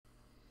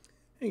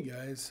Hey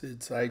guys,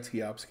 it's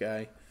IT Ops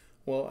Guy.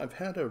 Well, I've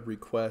had a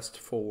request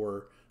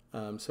for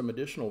some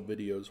additional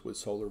videos with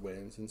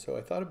Solarwinds, and so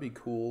I thought it'd be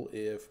cool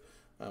if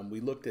we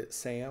looked at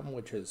SAM,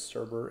 which is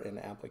Server and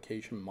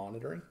Application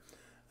Monitoring,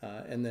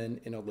 and then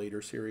in a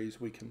later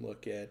series we can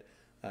look at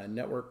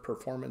Network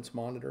Performance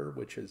Monitor,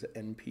 which is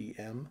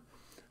NPM.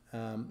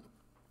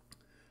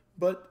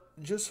 But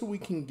just so we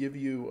can give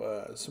you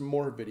some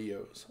more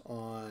videos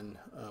on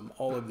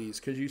all of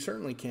these, because you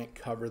certainly can't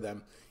cover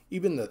them.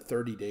 Even the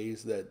 30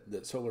 days that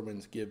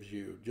SolarWinds gives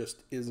you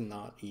just is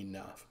not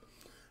enough.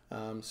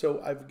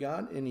 So I've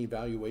got an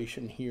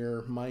evaluation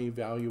here. My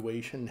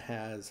evaluation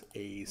has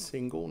a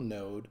single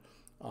node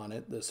on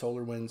it, the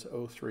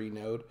SolarWinds 03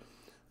 node.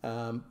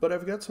 But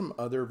I've got some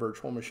other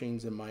virtual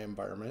machines in my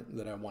environment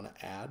that I want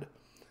to add.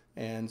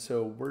 And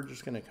so we're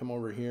just going to come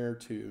over here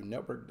to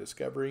Network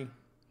Discovery,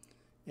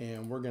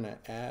 and we're going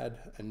to add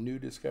a new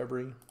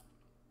discovery.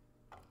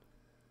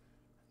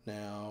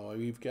 Now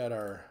we've got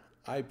our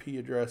IP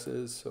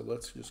addresses, so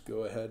let's just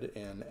go ahead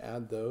and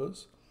add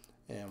those,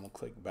 and we'll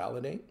click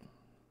validate.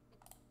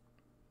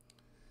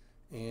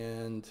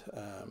 And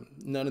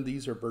none of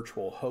these are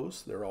virtual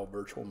hosts, they're all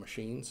virtual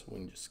machines, so we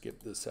can just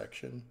skip this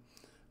section.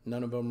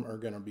 None of them are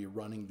going to be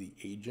running the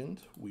agent.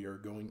 We are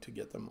going to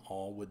get them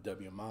all with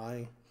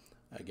WMI.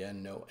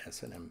 Again, no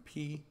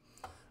SNMP.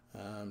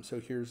 So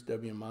here's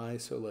WMI,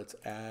 so let's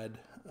add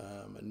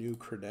a new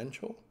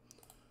credential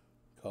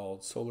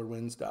called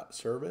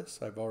solarwinds.service.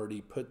 I've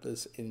already put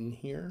this in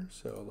here,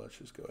 so let's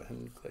just go ahead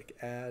and click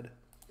add.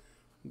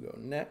 Go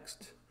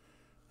next.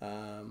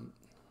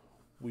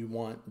 We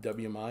want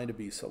WMI to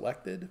be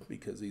selected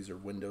because these are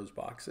Windows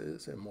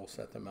boxes, and we'll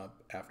set them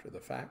up after the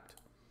fact.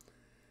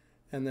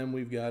 And then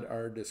we've got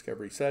our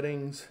discovery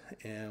settings,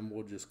 and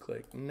we'll just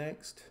click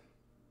next.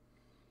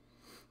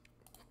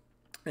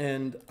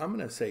 And I'm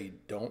going to say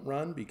don't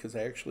run because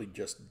I actually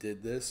just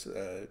did this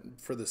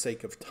for the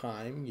sake of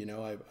time. You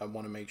know, I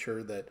want to make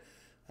sure that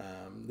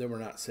we're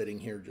not sitting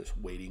here just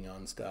waiting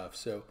on stuff.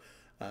 So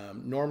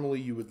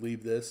normally you would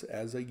leave this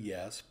as a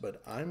yes,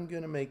 but I'm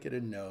going to make it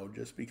a no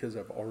just because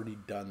I've already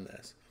done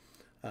this.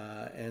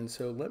 And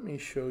so let me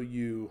show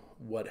you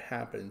what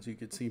happens. You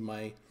can see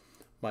my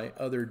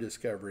other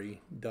discovery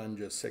done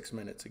just 6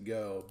 minutes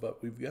ago,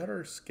 but we've got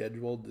our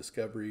scheduled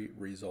discovery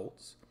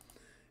results.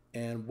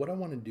 And what I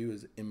want to do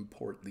is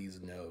import these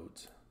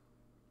nodes.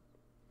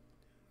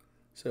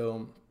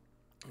 So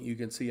you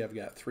can see I've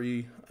got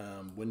three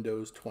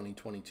Windows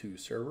 2022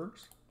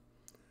 servers.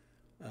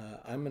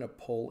 I'm going to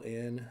pull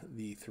in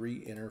the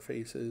three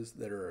interfaces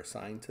that are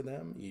assigned to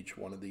them. Each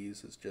one of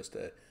these is just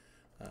a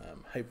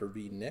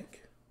Hyper-V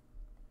NIC.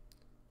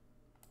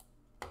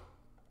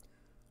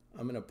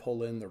 I'm going to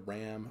pull in the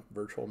RAM,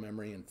 virtual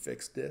memory, and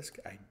fixed disk.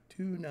 I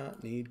do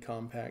not need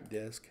compact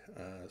disk,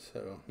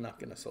 so I'm not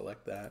going to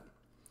select that.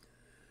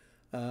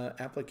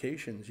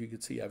 Applications, you can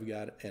see I've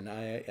got an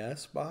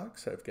IIS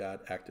box, I've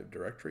got Active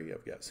Directory,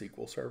 I've got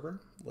SQL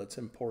Server. Let's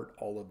import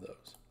all of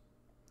those.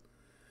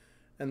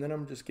 And then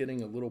I'm just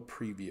getting a little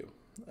preview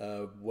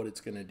of what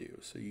it's going to do.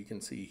 So you can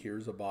see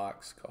here's a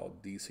box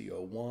called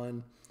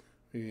DC01.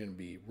 You're going to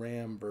be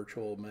RAM,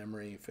 virtual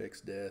memory,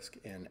 fixed disk,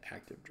 and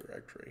Active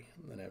Directory.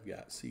 And then I've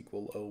got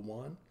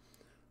SQL01.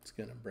 It's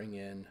going to bring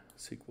in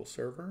SQL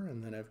Server,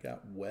 and then I've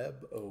got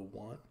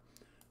Web01,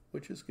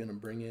 which is going to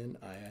bring in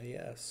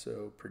IIS,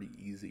 so pretty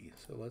easy.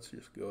 So let's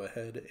just go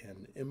ahead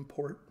and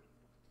import.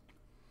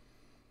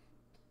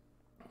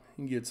 You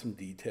can get some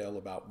detail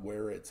about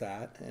where it's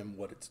at and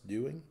what it's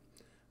doing.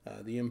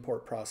 The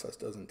import process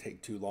doesn't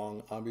take too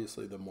long.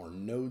 Obviously, the more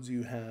nodes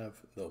you have,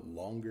 the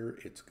longer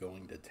it's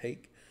going to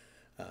take.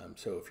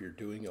 So if you're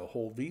doing a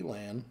whole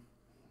VLAN,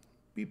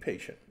 be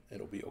patient,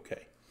 it'll be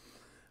okay.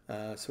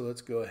 So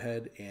let's go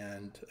ahead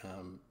and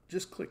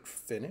just click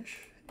finish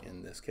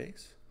in this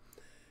case.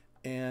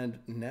 And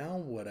now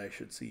what I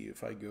should see,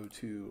 if I go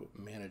to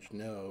manage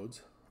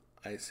nodes,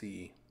 I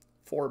see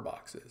 4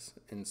 boxes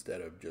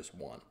instead of just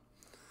 1.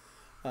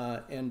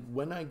 And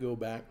when I go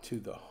back to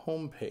the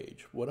home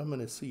page, what I'm going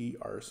to see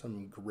are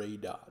some gray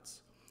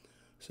dots.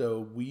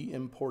 So we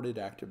imported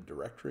Active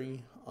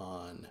Directory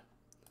on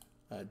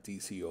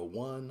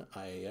DC01,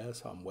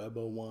 IIS on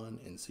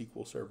Web01, and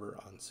SQL Server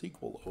on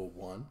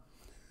SQL01.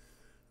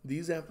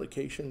 These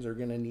applications are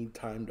going to need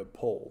time to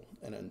pull,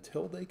 and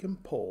until they can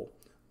pull,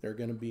 they're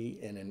going to be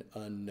in an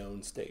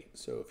unknown state.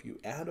 So if you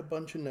add a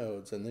bunch of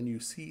nodes and then you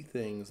see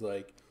things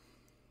like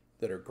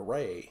that are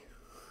gray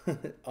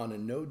on a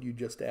node you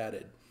just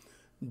added,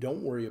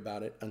 don't worry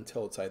about it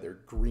until it's either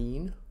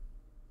green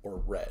or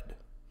red.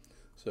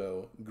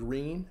 So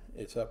green,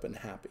 it's up and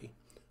happy.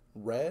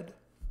 Red,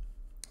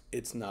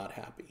 it's not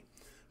happy.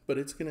 But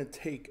it's going to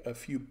take a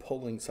few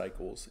pulling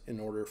cycles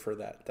in order for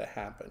that to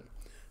happen.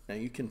 Now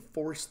you can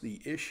force the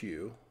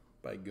issue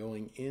by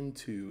going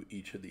into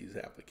each of these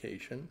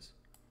applications.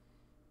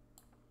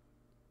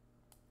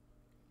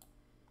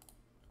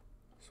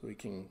 So we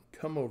can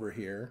come over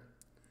here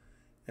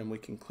and we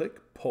can click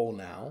pull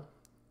now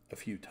a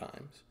few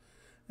times,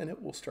 and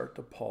it will start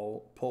to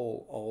pull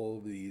all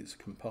of these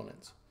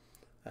components.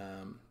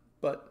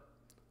 But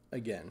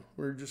again,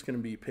 we're just going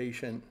to be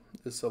patient.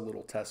 This is a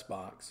little test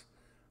box.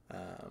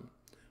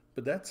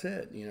 But that's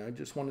it. You know, I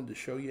just wanted to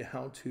show you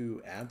how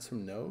to add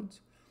some nodes.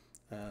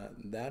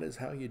 That is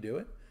how you do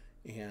it.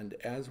 And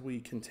as we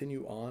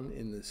continue on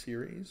in the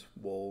series,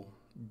 we'll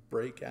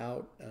break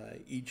out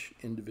each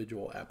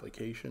individual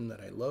application that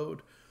I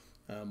load.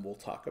 We'll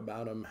talk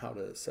about them, how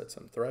to set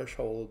some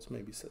thresholds,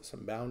 maybe set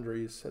some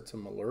boundaries, set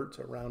some alerts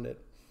around it,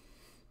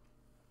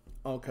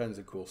 all kinds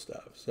of cool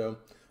stuff. So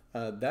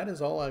that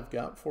is all I've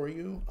got for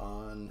you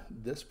on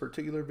this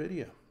particular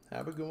video.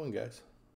 Have a good one, guys.